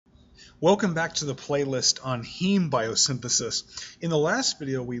Welcome back to the playlist on heme biosynthesis. In the last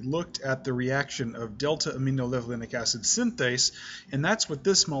video, we looked at the reaction of delta-aminolevulinic acid synthase, and that's what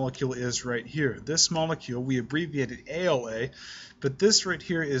this molecule is right here. This molecule, we abbreviated ALA, but this right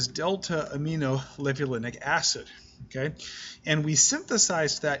here is delta-aminolevulinic acid. Okay, and we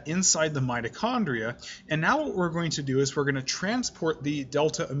synthesized that inside the mitochondria, and now what we're going to do is we're going to transport the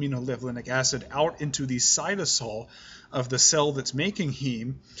delta-aminolevulinic acid out into the cytosol of the cell that's making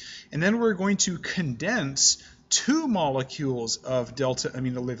heme, and then we're going to condense two molecules of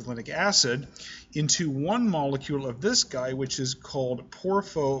delta-aminolevulinic acid into one molecule of this guy, which is called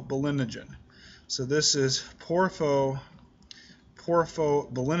porphobilinogen. So this is porphobilinogen,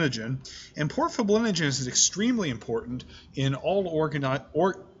 and porphobilinogen is extremely important in all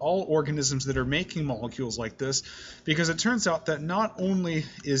organisms that are making molecules like this, because it turns out that not only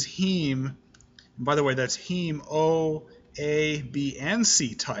is heme, by the way, that's heme O, A, B, and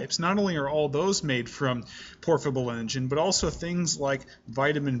C types. Not only are all those made from porphobilinogen, but also things like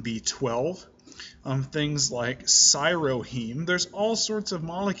vitamin B12, things like cyroheme. There's all sorts of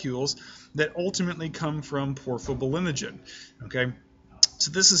molecules that ultimately come from porphobilinogen. Okay,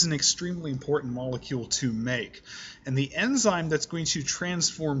 so this is an extremely important molecule to make. And the enzyme that's going to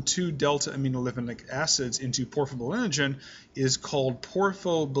transform two delta-aminolevulinic acids into porphobilinogen is called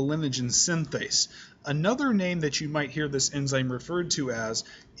porphobilinogen synthase. Another name that you might hear this enzyme referred to as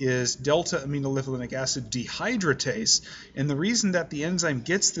is delta-aminolevulinic acid dehydratase, and the reason that the enzyme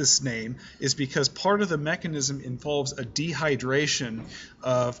gets this name is because part of the mechanism involves a dehydration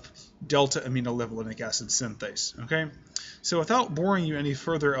of delta-aminolevulinic acid synthase. Okay? So without boring you any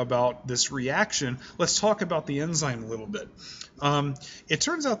further about this reaction, let's talk about the enzyme a little bit. It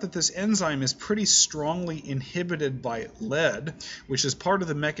turns out that this enzyme is pretty strongly inhibited by lead, which is part of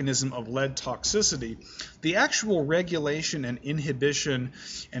the mechanism of lead toxicity. The actual regulation and inhibition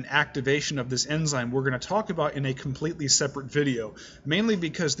and activation of this enzyme we're going to talk about in a completely separate video, mainly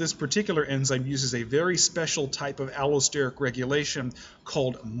because this particular enzyme uses a very special type of allosteric regulation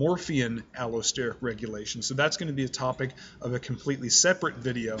called Morphian allosteric regulation. So that's going to be a topic of a completely separate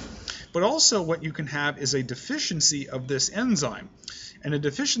video. But also what you can have is a deficiency of this enzyme. And a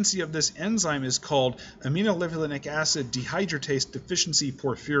deficiency of this enzyme is called aminolevulinic acid dehydratase deficiency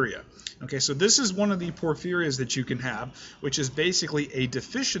porphyria. Okay, so this is one of the porphyrias that you can have, which is basically a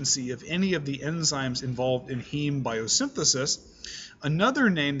deficiency of any of the enzymes involved in heme biosynthesis. Another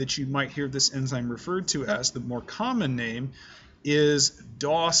name that you might hear this enzyme referred to as, the more common name, is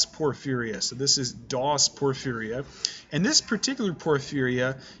DOS porphyria. So this is DOS porphyria. And this particular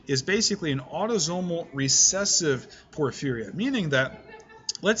porphyria is basically an autosomal recessive porphyria, meaning that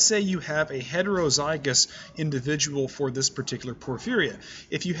let's say you have a heterozygous individual for this particular porphyria.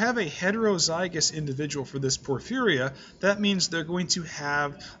 If you have a heterozygous individual for this porphyria, that means they're going to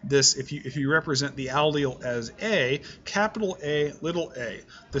have this, if you represent the allele as A, capital A, little a.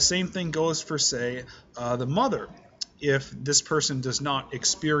 The same thing goes for, say, the mother, if this person does not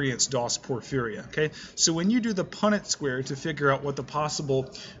experience DOS porphyria. Okay, so when you do the Punnett square to figure out what the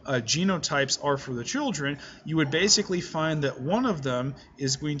possible genotypes are for the children, you would basically find that one of them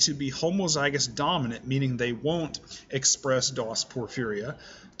is going to be homozygous dominant, meaning they won't express DOS porphyria.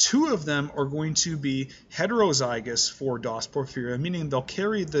 Two of them are going to be heterozygous for DOS porphyria, meaning they'll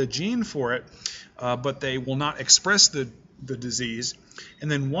carry the gene for it, but they will not express the disease.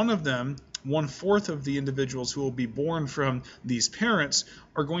 And then one of them, 1/4 of the individuals who will be born from these parents,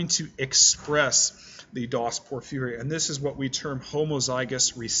 are going to express the DOS porphyria, and this is what we term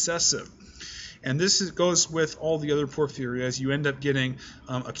homozygous recessive. And this goes with all the other porphyrias. You end up getting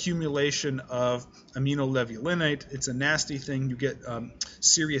accumulation of aminolevulinate. It's a nasty thing. You get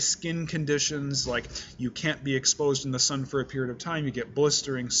serious skin conditions, like you can't be exposed in the sun for a period of time. You get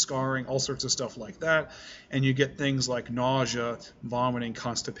blistering, scarring, all sorts of stuff like that. And you get things like nausea, vomiting,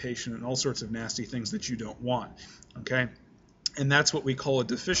 constipation, and all sorts of nasty things that you don't want. Okay? And that's what we call a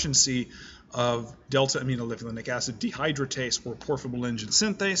deficiency of delta-aminolevulinic acid dehydratase or porphobilinogen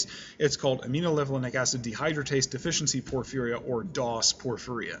synthase. It's called aminolevulinic acid dehydratase deficiency porphyria, or DOS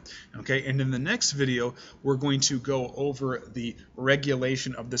porphyria. Okay, and in the next video, we're going to go over the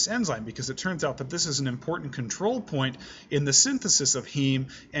regulation of this enzyme, because it turns out that this is an important control point in the synthesis of heme,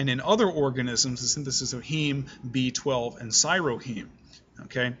 and in other organisms, the synthesis of heme, B12, and cyroheme.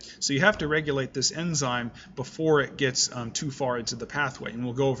 Okay, so you have to regulate this enzyme before it gets too far into the pathway, and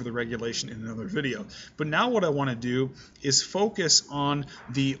we'll go over the regulation in another video. But now what I want to do is focus on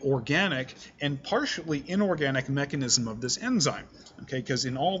the organic and partially inorganic mechanism of this enzyme. Okay, because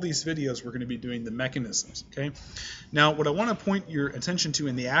in all these videos we're going to be doing the mechanisms. Okay, now what I want to point your attention to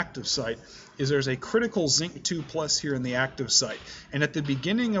in the active site is there's a critical zinc 2 plus here in the active site, and at the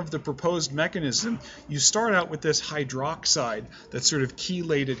beginning of the proposed mechanism you start out with this hydroxide that's sort of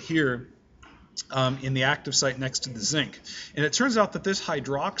chelated here in the active site next to the zinc. And it turns out that this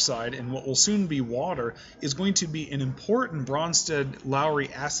hydroxide, and what will soon be water, is going to be an important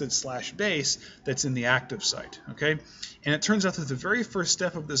Bronsted-Lowry acid/base that's in the active site. Okay? And it turns out that the very first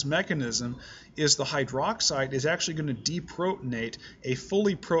step of this mechanism is the hydroxide is actually going to deprotonate a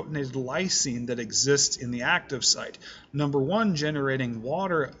fully protonated lysine that exists in the active site. Number one, generating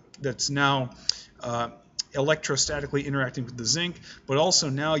water that's now electrostatically interacting with the zinc, but also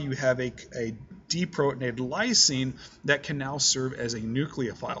now you have a deprotonated lysine that can now serve as a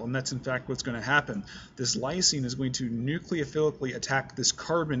nucleophile, and that's in fact what's going to happen. This lysine is going to nucleophilically attack this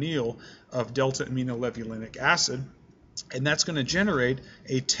carbonyl of delta aminolevulinic acid, and that's going to generate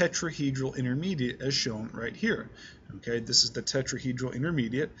a tetrahedral intermediate as shown right here. Okay, this is the tetrahedral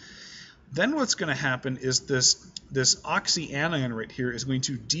intermediate. Then what's going to happen is this oxyanion right here is going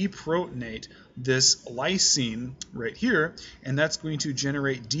to deprotonate this lysine right here, and that's going to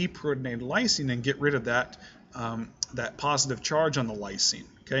generate deprotonated lysine and get rid of that, that positive charge on the lysine.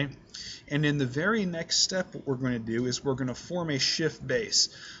 Okay? And in the very next step, what we're going to do is we're going to form a Schiff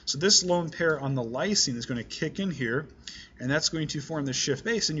base. So this lone pair on the lysine is going to kick in here, and that's going to form the Schiff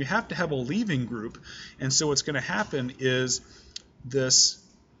base. And you have to have a leaving group, and so what's going to happen is this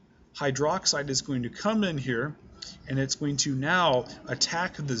hydroxide is going to come in here, and it's going to now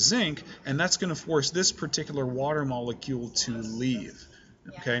attack the zinc, and that's going to force this particular water molecule to leave.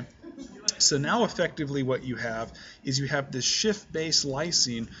 Okay? So now effectively what you have is you have this Schiff base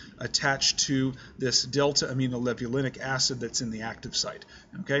lysine attached to this delta aminolevulinic acid that's in the active site.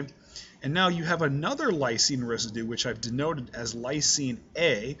 Okay? And now you have another lysine residue, which I've denoted as lysine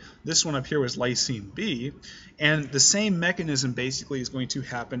A. This one up here was lysine B. And the same mechanism basically is going to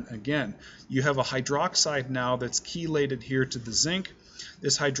happen again. You have a hydroxide now that's chelated here to the zinc.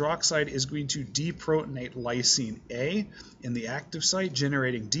 This hydroxide is going to deprotonate lysine A in the active site,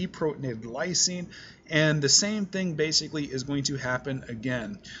 generating deprotonated lysine. And the same thing basically is going to happen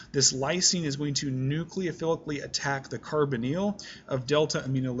again. This lysine is going to nucleophilically attack the carbonyl of delta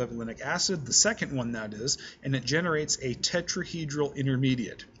aminolevulinic acid, the second one that is, and it generates a tetrahedral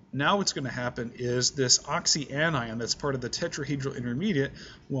intermediate. Now what's going to happen is this oxyanion that's part of the tetrahedral intermediate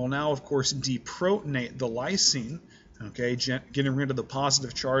will now, of course, deprotonate the lysine, okay, getting rid of the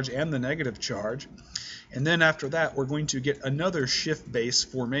positive charge and the negative charge. And then after that, we're going to get another Schiff base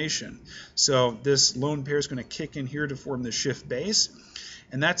formation. So this lone pair is going to kick in here to form the Schiff base.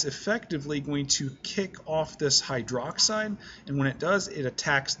 And that's effectively going to kick off this hydroxide. And when it does, it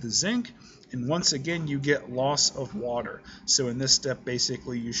attacks the zinc. And once again, you get loss of water. So in this step,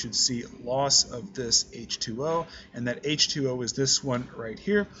 basically, you should see loss of this H2O. And that H2O is this one right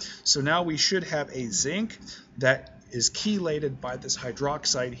here. So now we should have a zinc that is chelated by this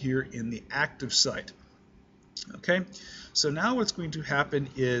hydroxide here in the active site. Okay, so now what's going to happen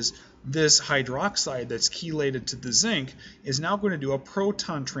is this hydroxide that's chelated to the zinc is now going to do a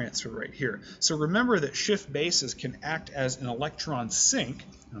proton transfer right here. So remember that Schiff bases can act as an electron sink.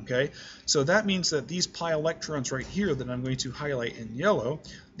 Okay, so that means that these pi electrons right here that I'm going to highlight in yellow,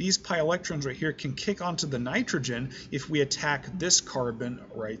 these pi electrons right here can kick onto the nitrogen if we attack this carbon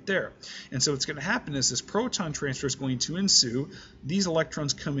right there. And so what's going to happen is this proton transfer is going to ensue. These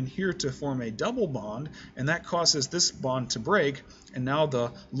electrons come in here to form a double bond, and that causes this bond to break, and now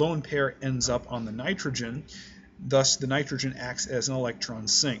the lone pair ends up on the nitrogen. Thus, the nitrogen acts as an electron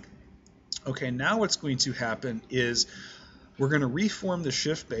sink. Okay, now what's going to happen is we're going to reform the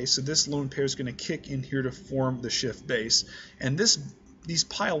Schiff base. So this lone pair is going to kick in here to form the Schiff base. And these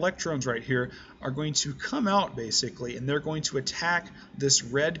pi electrons right here are going to come out basically, and they're going to attack this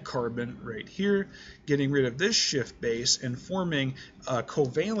red carbon right here, getting rid of this Schiff base and forming a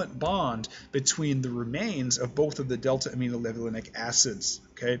covalent bond between the remains of both of the delta aminolevulinic acids.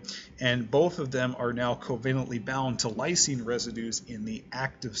 Okay? And both of them are now covalently bound to lysine residues in the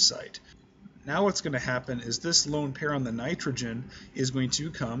active site. Now what's going to happen is this lone pair on the nitrogen is going to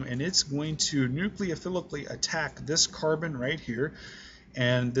come, and it's going to nucleophilically attack this carbon right here,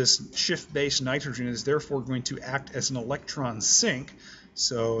 and this Schiff base nitrogen is therefore going to act as an electron sink.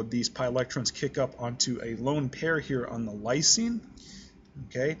 So these pi electrons kick up onto a lone pair here on the lysine.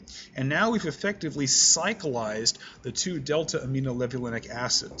 Okay, and now we've effectively cyclized the 2 delta aminolevulinic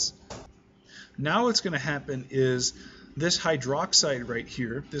acids. Now what's going to happen is this hydroxide right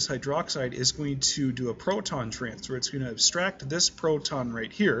here, this hydroxide is going to do a proton transfer. It's going to abstract this proton right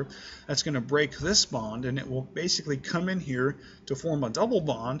here. That's going to break this bond, and it will basically come in here to form a double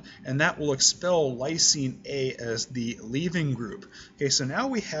bond, and that will expel lysine A as the leaving group. Okay, so now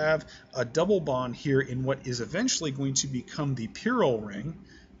we have a double bond here in what is eventually going to become the pyrrole ring.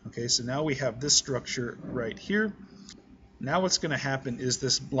 Okay, so now we have this structure right here. Now what's going to happen is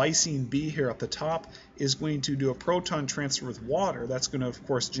this lysine B here at the top is going to do a proton transfer with water. That's going to, of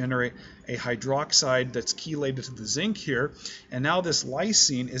course, generate a hydroxide that's chelated to the zinc here. And now this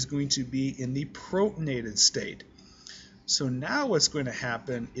lysine is going to be in the protonated state. So now what's going to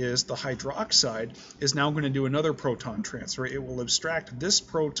happen is the hydroxide is now going to do another proton transfer. It will abstract this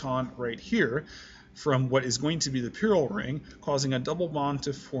proton right here from what is going to be the pyrrole ring, causing a double bond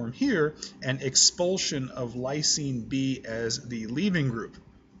to form here and expulsion of lysine B as the leaving group.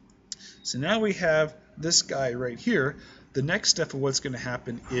 So now we have this guy right here. The next step of what's going to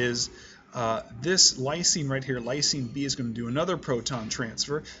happen is this lysine right here, lysine B, is going to do another proton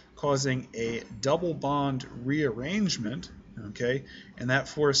transfer, causing a double bond rearrangement, okay, and that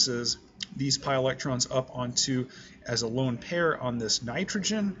forces these pi electrons up onto as a lone pair on this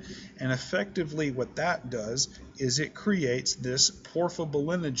nitrogen, and effectively what that does is it creates this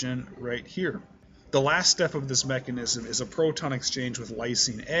porphobilinogen right here. The last step of this mechanism is a proton exchange with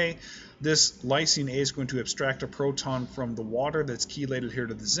lysine A. This lysine A is going to abstract a proton from the water that's chelated here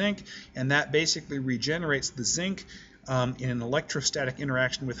to the zinc, and that basically regenerates the zinc in an electrostatic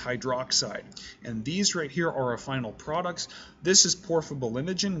interaction with hydroxide. And these right here are our final products. This is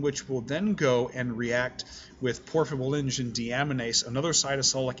porphobilinogen, which will then go and react with porphobilinogen deaminase, another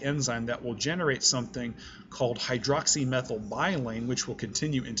cytosolic enzyme that will generate something called hydroxymethylbilane, which will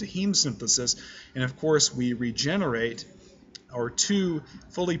continue into heme synthesis. And of course, we regenerate our 2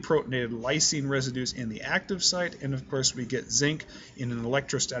 fully protonated lysine residues in the active site, and of course we get zinc in an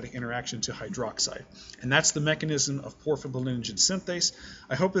electrostatic interaction to hydroxide. And that's the mechanism of porphobilinogen synthase.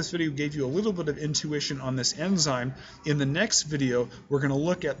 I hope this video gave you a little bit of intuition on this enzyme. In the next video, we're going to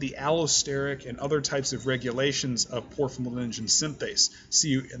look at the allosteric and other types of regulations of porphobilinogen synthase. See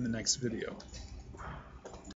you in the next video.